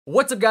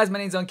What's up guys, my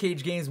name is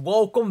unCAGEDgamez.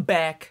 Welcome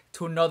back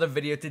to another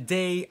video.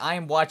 Today I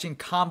am watching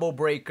Combo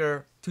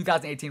Breaker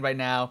 2018 right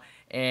now,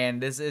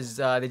 and this is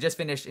they just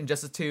finished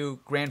Injustice 2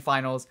 Grand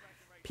Finals.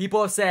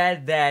 People have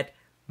said that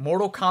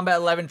Mortal Kombat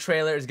 11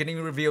 trailer is getting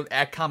revealed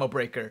at Combo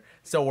Breaker.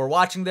 So we're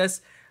watching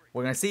this.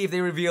 We're going to see if they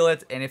reveal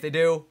it, and if they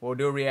do, we'll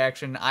do a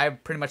reaction. I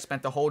pretty much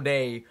spent the whole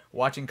day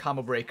watching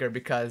Combo Breaker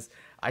because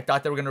I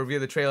thought they were going to reveal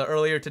the trailer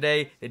earlier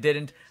today. They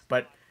didn't,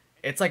 but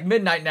it's like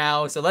midnight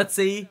now, so let's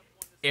see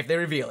if they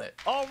reveal it.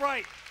 All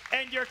right,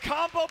 and your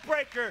Combo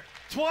Breaker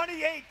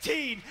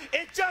 2018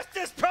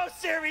 Injustice Pro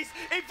Series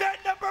event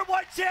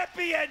 #1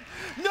 champion,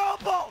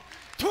 Noble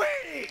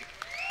Tweety.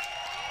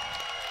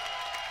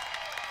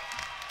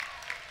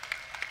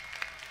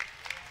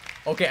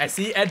 Okay, I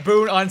see Ed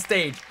Boon on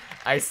stage.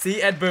 I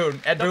see Ed Boon.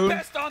 Ed Boon. The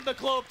best on the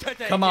globe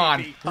today. Come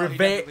on.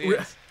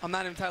 I'm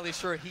not entirely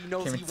sure. He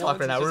knows Can we he talk wants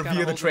right now? to just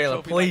Review the trailer,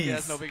 like please.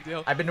 yeah, no big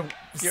deal. I've been You're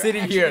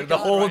sitting here the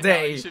whole right now.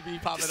 day. You should be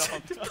popping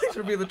up. Please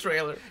review the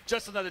trailer.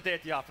 Just another day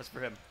at the office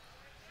for him.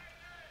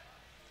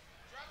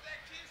 Drop that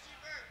kissy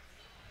bird.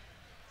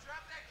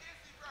 Drop that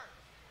kissy bird.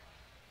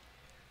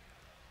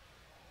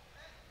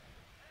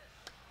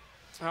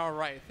 All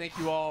right, thank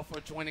you all for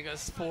joining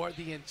us for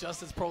the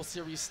Injustice Pro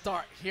Series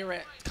start here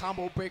at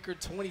Combo Breaker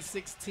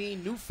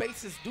 2016. New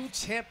faces, new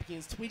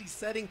champions. Tweety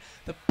setting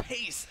the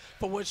pace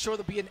for what's sure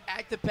to be an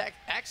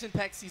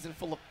action-packed season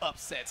full of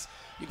upsets.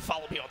 You can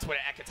follow me on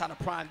Twitter at Katana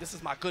Prime. This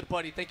is my good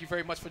buddy. Thank you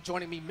very much for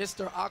joining me,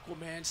 Mr.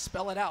 Aquaman.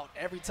 Spell it out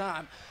every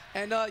time.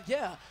 And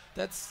yeah,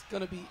 that's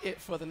gonna be it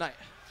for the night.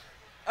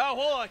 Oh,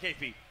 hold on,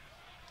 KP.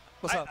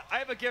 What's up? I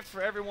have a gift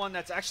for everyone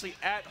that's actually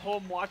at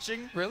home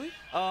watching. Really?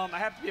 I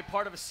have to be a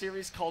part of a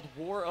series called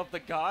War of the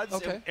Gods,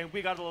 Okay. and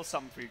we got a little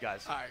something for you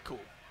guys. All right, cool.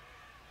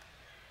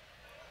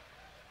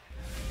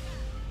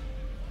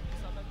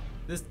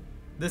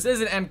 This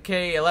isn't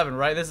MK11,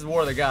 right? This is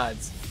War of the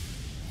Gods.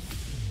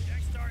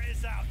 Next star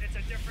is out. It's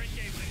a different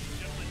game, ladies and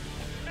gentlemen.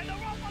 And the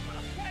rope up on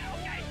the play,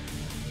 okay.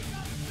 He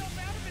got himself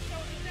out of it,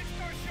 though. The next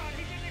star shot,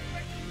 he didn't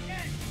expect it to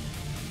get.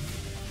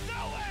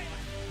 No way!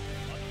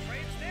 On the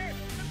frames there,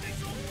 the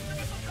missile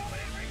coming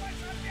in right by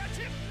trying to catch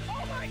him.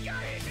 Oh my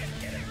God, he just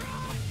did it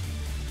wrong!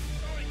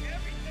 Throwing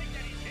everything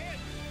that he can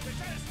to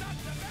try to stop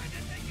the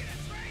bandit making a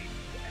trade.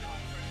 And on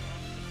for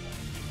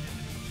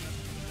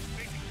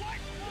what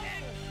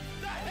in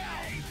the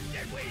hell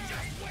did we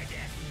just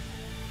witness?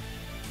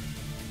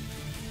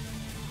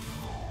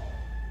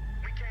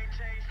 We can't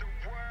change the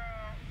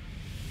world.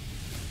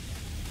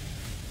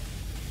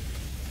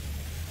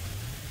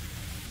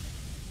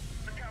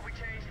 Look how we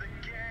changed the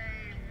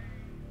game.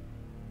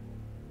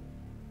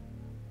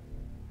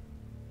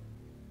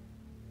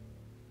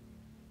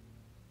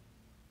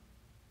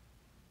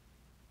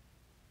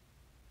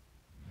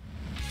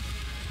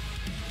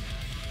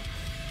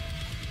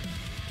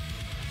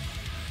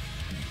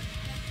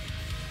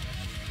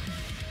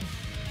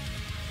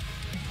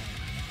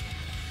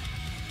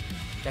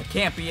 That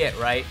can't be it,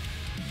 right?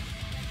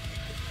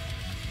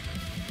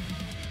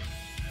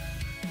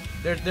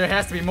 There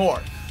has to be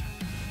more.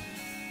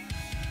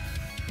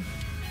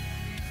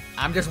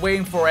 I'm just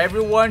waiting for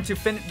everyone to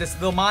finish this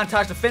little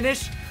montage to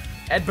finish.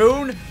 Ed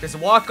Boon, just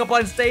walk up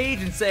on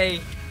stage and say,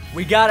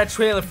 "We got a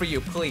trailer for you,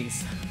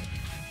 please."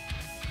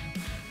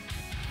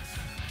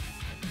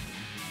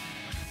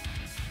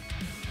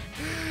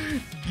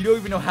 You don't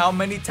even know how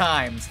many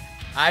times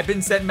I've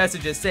been sent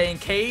messages saying,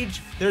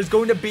 "Cage, there's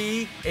going to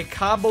be a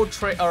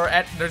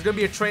there's going to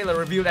be a trailer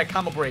reviewed at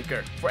Combo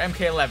Breaker for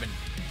MK11."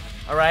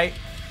 All right,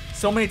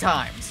 so many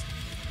times.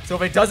 So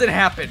if it doesn't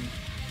happen,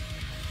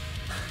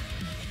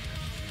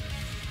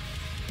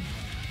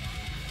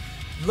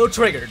 I'm a little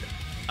triggered.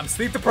 I'm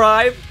sleep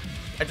deprived.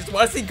 I just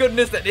want to see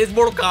goodness that is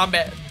Mortal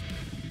Kombat.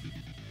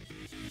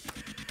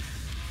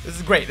 This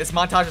is great. This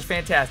montage is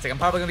fantastic. I'm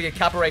probably going to get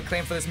copyright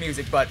claim for this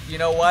music, but you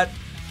know what?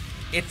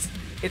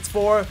 It's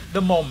for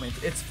the moment.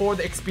 It's for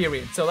the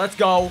experience. So let's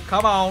go.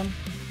 Come on.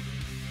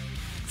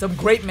 Some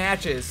great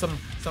matches. Some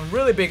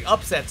really big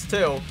upsets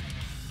too.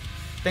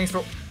 Thanks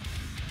for...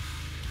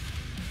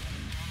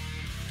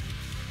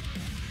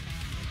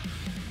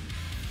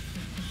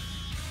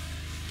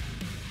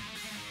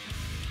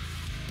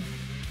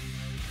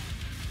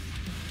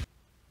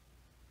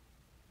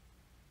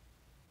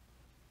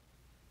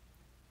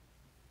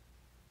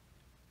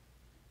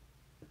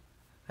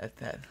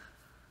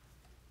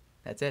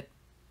 That's it.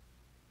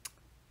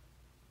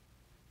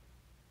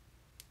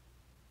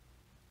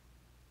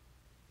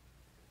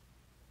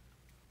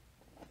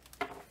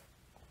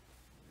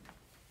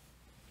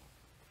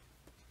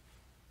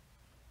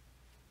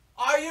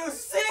 Are you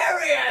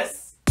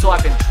serious? So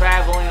I've been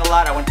traveling a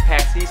lot. I went to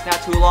PAX East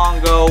not too long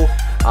ago.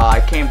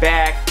 I came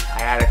back. I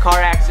had a car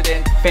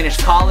accident. Finished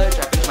college.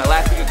 I finished my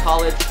last week of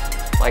college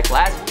like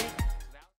last week.